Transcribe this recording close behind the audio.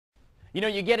You know,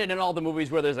 you get it in all the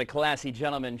movies where there's a classy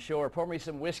gentleman. Sure, pour me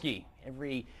some whiskey.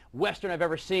 Every Western I've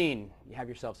ever seen, you have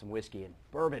yourself some whiskey and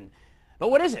bourbon. But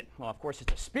what is it? Well, of course,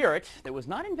 it's a spirit that was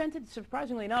not invented,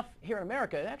 surprisingly enough, here in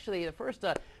America. Actually, the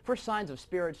first signs of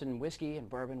spirits and whiskey and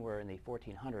bourbon were in the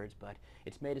 1400s, but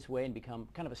it's made its way and become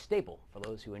kind of a staple for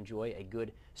those who enjoy a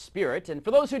good spirit. And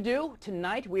for those who do,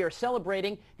 tonight we are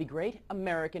celebrating the Great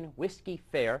American Whiskey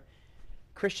Fair.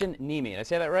 Christian Niemi, did I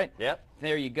say that right? Yep.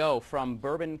 There you go, from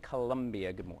Bourbon,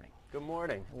 Columbia. Good morning. Good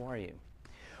morning. How are you?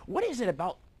 What is it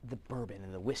about the bourbon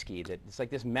and the whiskey that it's like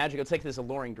this magical, it's like this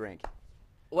alluring drink?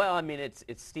 Well, I mean, it's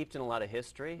steeped in a lot of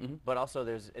history, but also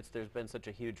there's been such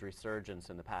a huge resurgence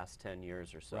in the past 10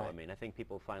 years or so. Right. I mean, I think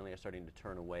people finally are starting to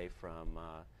turn away from,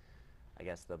 I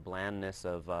guess, the blandness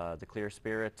of the clear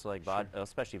spirits like vodka,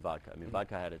 especially vodka. I mean,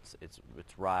 vodka had its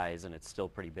rise, and it's still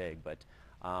pretty big, but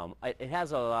it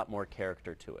has a lot more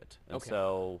character to it. And Okay.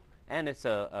 so, and it's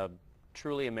a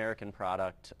truly American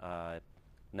product.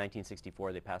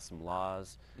 1964, they passed some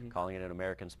laws calling it an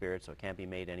American spirit, so it can't be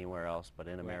made anywhere else but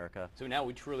in America. So now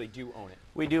we truly do own it.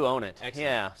 We do own it. Excellent.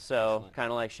 Yeah, so Excellent.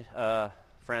 kind of like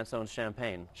France owns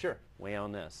champagne. Sure. We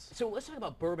own this. So let's talk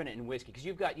about bourbon and whiskey, because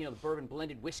you've got, you know, the bourbon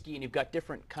blended whiskey, and you've got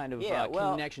different kind of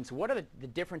connections. So what are the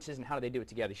differences, and how do they do it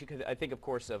together? Because I think, of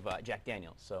course, of Jack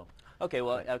Daniels. So. Okay,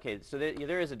 well, so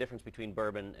there is a difference between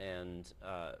bourbon and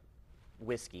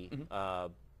whiskey,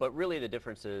 but really the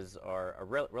differences are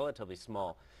relatively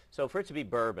small. So for it to be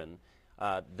bourbon,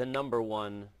 the number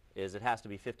one is it has to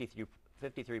be 53%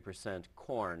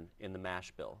 corn in the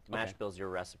mash bill. The mash bill is your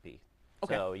recipe.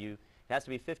 Okay. So it has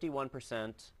to be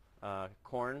 51%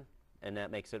 corn, and that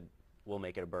will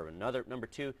make it a bourbon. Number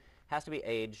two has to be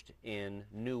aged in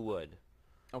new wood.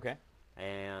 Okay.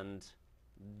 And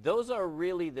those are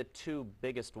really the two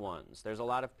biggest ones. There's a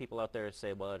lot of people out there that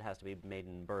say, well, it has to be made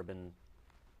in Bourbon,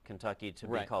 Kentucky to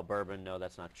be called bourbon. No,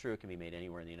 that's not true. It can be made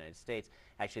anywhere in the United States.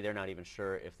 Actually, they're not even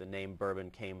sure if the name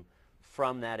bourbon came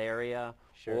from that area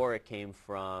or it came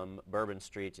from Bourbon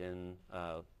Street in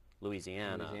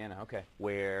Louisiana. Okay.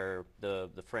 Where the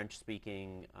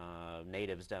French-speaking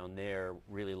natives down there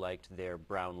really liked their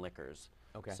brown liquors.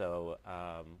 Okay. So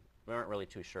we aren't really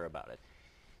too sure about it.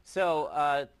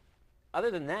 So other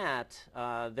than that,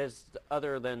 there's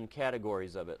other than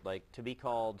categories of it. Like to be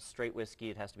called straight whiskey,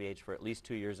 it has to be aged for at least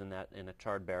 2 years in a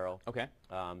charred barrel. Okay.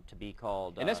 To be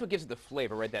called. And that's what gives it the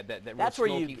flavor, right? That real that's where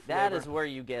smoky flavor. That is where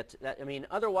you get that. I mean,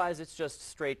 otherwise it's just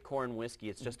straight corn whiskey.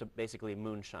 It's just basically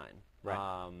moonshine.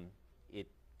 Right.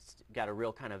 It's got a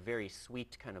real kind of very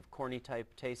sweet, kind of corny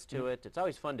type taste to it. It's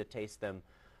always fun to taste them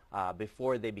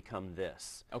before they become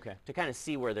this. Okay. To kind of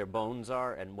see where their bones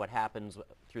are and what happens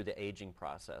through the aging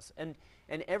process. And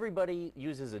everybody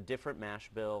uses a different mash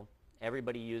bill.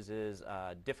 Everybody uses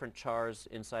different chars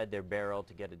inside their barrel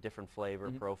to get a different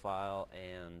flavor profile,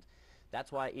 and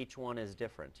that's why each one is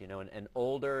different, you know, and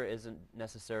older isn't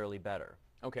necessarily better.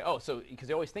 Okay. Oh, so because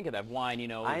they always think of that wine, you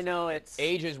know. I know it's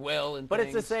ages well and but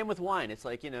things. it's the same with wine. It's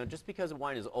like, you know, just because a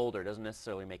wine is older doesn't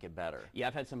necessarily make it better. Yeah,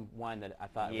 I've had some wine that I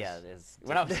thought Yeah, was, it is.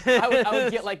 when I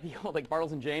would get like the old like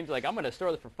Bartles and James, like I'm going to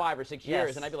store this for 5 or 6 years,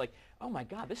 Yes. and I'd be like, oh my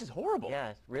God, this is horrible.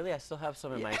 Yeah, really, I still have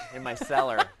some in my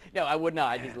cellar. No, I would not.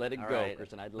 I'd just let it All go, right.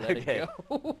 Kristen. I'd let it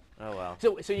go. Oh well.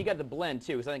 So you got the blend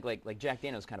too, because I think like Jack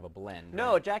Daniels is kind of a blend.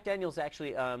 No, right? Jack Daniels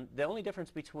actually, the only difference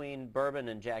between bourbon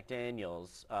and Jack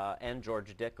Daniels and George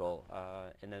Dickel,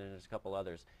 and then there's a couple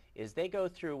others, is they go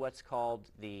through what's called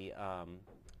the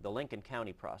Lincoln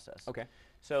County process. Okay.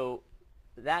 So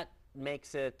that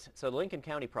makes it, so the Lincoln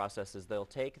County process is they'll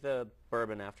take the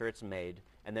bourbon after it's made,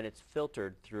 and then it's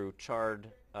filtered through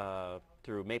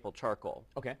through maple charcoal.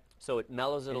 Okay. So it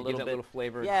mellows it And a it gives little that bit. little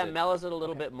flavor Yeah, to- it mellows it a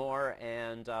little bit more,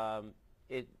 and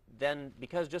it then,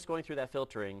 because just going through that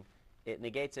filtering, it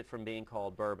negates it from being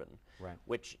called bourbon. Right.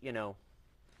 Which, you know,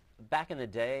 back in the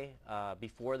day,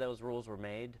 before those rules were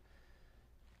made,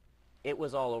 it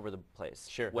was all over the place.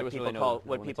 Sure. What There was people really no what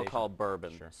people limitation. call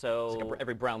bourbon. Sure. So It's like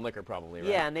every brown liquor probably, right?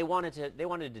 yeah, and they wanted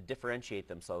to differentiate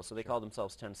themselves, so they called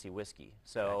themselves Tennessee whiskey.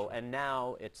 So Gotcha. and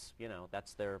now it's, you know,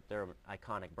 that's their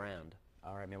iconic brand.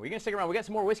 All right, man. We're going to stick around. We got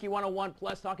some more Whiskey 101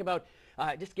 plus talk about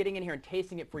just getting in here and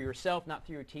tasting it for yourself, not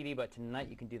through your TV, but tonight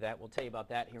you can do that. We'll tell you about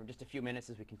that here in just a few minutes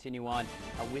as we continue on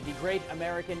with the Great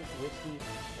American Whiskey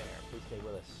Fair. Please stay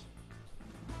with us.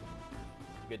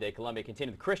 Good Day, Columbia.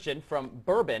 Continue with Christian from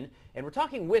Bourbon. And we're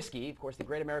talking whiskey. Of course, the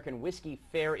Great American Whiskey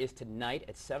Fair is tonight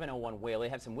at 701 Whaley.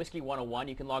 They have some Whiskey 101.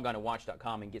 You can log on to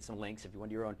WACH.com and get some links if you want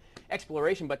to do your own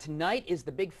exploration. But tonight is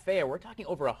the big fair. We're talking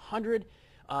over 100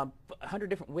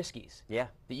 different whiskeys. Yeah.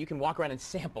 That you can walk around and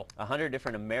sample. 100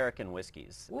 different American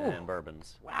whiskeys and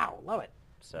bourbons. Wow, love it.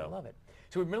 So I love it.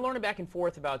 So we've been learning back and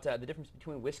forth about the difference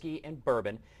between whiskey and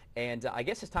bourbon, and I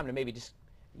guess it's time to maybe just...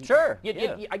 Sure.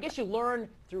 I guess you learn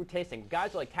through tasting.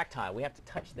 Guys are like tactile. We have to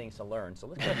touch things to learn. So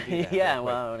let's go ahead and do that. Yeah,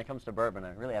 well, when it comes to bourbon,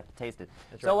 I really have to taste it.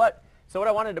 That's so right. what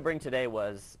I wanted to bring today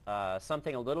was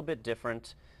something a little bit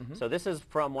different. So this is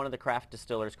from one of the craft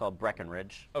distillers called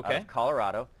Breckenridge out of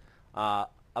Colorado.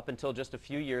 Up until just a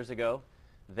few years ago,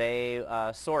 they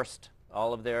sourced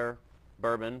all of their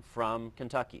bourbon from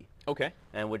Kentucky. Okay.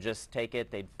 And would just take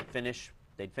it, they'd finish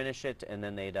it, and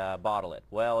then they'd bottle it.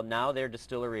 Well, now their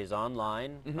distillery is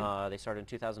online. They started in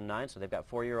 2009, so they've got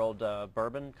 4-year-old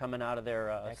bourbon coming out of their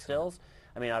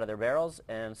out of their barrels,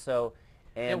 and so.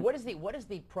 And what is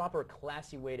the proper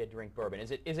classy way to drink bourbon?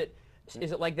 Is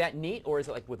it like that neat, or is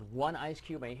it like with one ice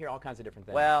cube? I hear all kinds of different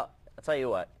things. Well, I'll tell you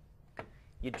what.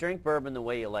 You drink bourbon the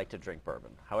way you like to drink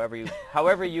bourbon. However you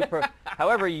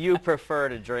prefer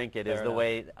to drink it is the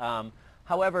way.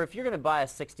 However, if you're going to buy a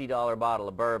 $60 bottle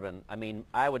of bourbon, I mean,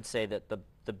 I would say that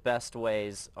the best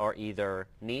ways are either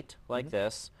neat, like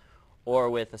this, or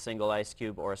with a single ice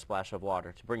cube or a splash of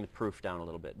water to bring the proof down a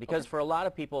little bit. Because for a lot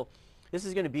of people, this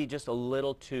is going to be just a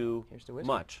little too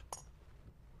much.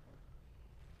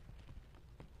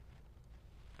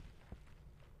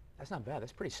 That's not bad.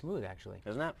 That's pretty smooth, actually.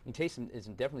 Isn't that? You taste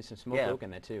definitely some smoked oak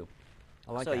in that, too.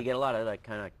 I like that. So you get a lot of like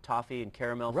kind of toffee and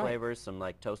caramel flavors, some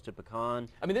like toasted pecan.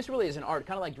 I mean, this really is an art,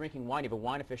 kind of like drinking wine. You have a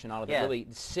wine aficionado that really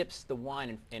sips the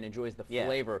wine and enjoys the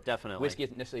flavor. Definitely. Whiskey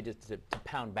isn't necessarily just to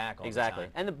pound back all the Exactly.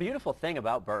 time. And the beautiful thing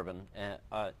about bourbon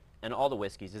and all the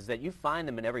whiskeys is that you find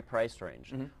them in every price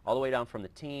range, all the way down from the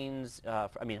teens.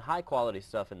 I mean, high quality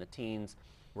stuff in the teens.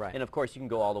 Right. And of course, you can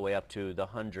go all the way up to the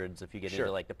hundreds if you get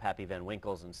into like the Pappy Van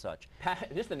Winkles and such.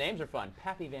 Just the names are fun.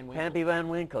 Pappy Van Winkle. Pappy Van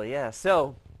Winkle, yeah.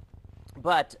 So,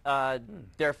 but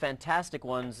they're fantastic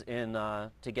ones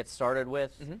to get started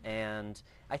with. And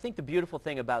I think the beautiful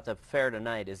thing about the fair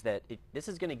tonight is that this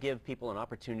is going to give people an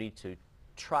opportunity to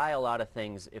try a lot of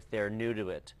things if they're new to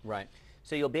it. Right.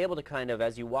 So you'll be able to kind of,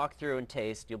 as you walk through and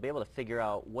taste, you'll be able to figure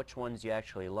out which ones you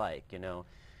actually like, you know.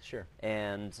 Sure.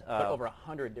 And but over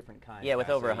 100 different kinds. Yeah,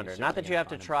 with over 100. Not that you have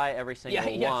to try every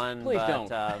single one. Please but,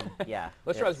 don't. Yeah.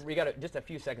 Let's try. We got just a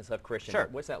few seconds left, Christian. Sure.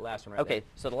 What's that last one right there?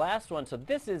 So the last one. So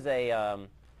this is a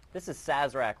this is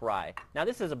Sazerac rye. Now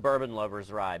this is a bourbon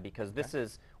lover's rye because this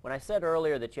is when I said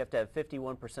earlier that you have to have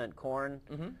 51% corn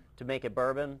to make it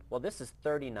bourbon. Well, this is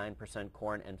 39%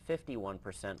 corn and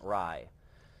 51% rye.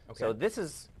 Okay. So this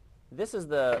is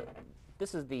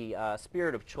the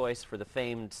spirit of choice for the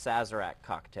famed Sazerac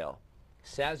cocktail.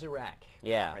 Sazerac.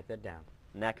 Yeah. Write that down.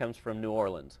 And that comes from New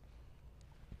Orleans.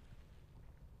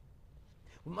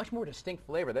 Much more distinct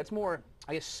flavor. That's more,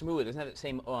 I guess, smooth. It doesn't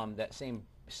have that same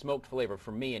smoked flavor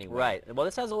for me anyway. Right. Well,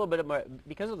 this has a little bit of more,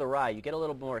 because of the rye, you get a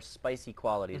little more spicy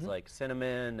qualities like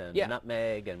cinnamon and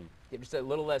nutmeg and just a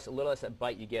little less that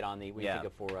bite you get on the when you think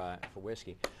of for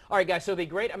whiskey. All right, guys. So the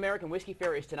Great American Whiskey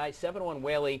Fair is tonight, 701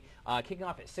 Whaley, kicking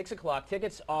off at 6 o'clock.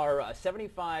 Tickets are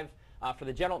 $75 for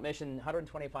the general admission,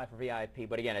 $125 for VIP.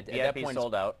 But again, at that point,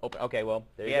 sold out. Okay, well,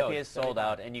 there you go. VIP is sold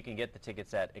out, and you can get the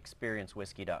tickets at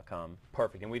experiencewhiskey.com.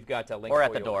 Perfect, and we've got links or for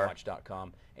at the you door. on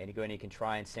WACH.com, and you go in and you can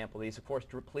try and sample these. Of course,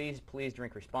 please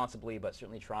drink responsibly, but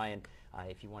certainly try and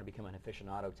if you want to become an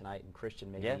aficionado tonight, and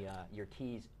Christian, maybe your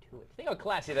keys to it. Think how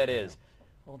classy that is.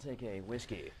 We'll take a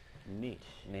whiskey. Neat.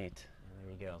 There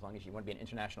you go. As long as you want to be an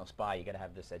international spy, you got to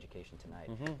have this education tonight.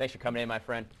 Thanks for coming in, my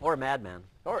friend. Or a madman.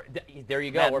 Or there you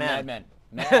go. Or madmen.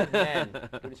 Madmen.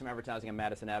 Go do some advertising on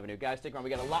Madison Avenue. Guys, stick around. We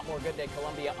got a lot more Good Day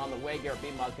Columbia on the way. Garrett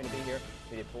Beanbaugh's going to be here.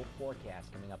 We have a full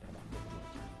forecast coming up in about 15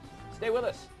 minutes. Stay with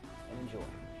us and enjoy.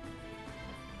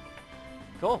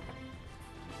 Cool.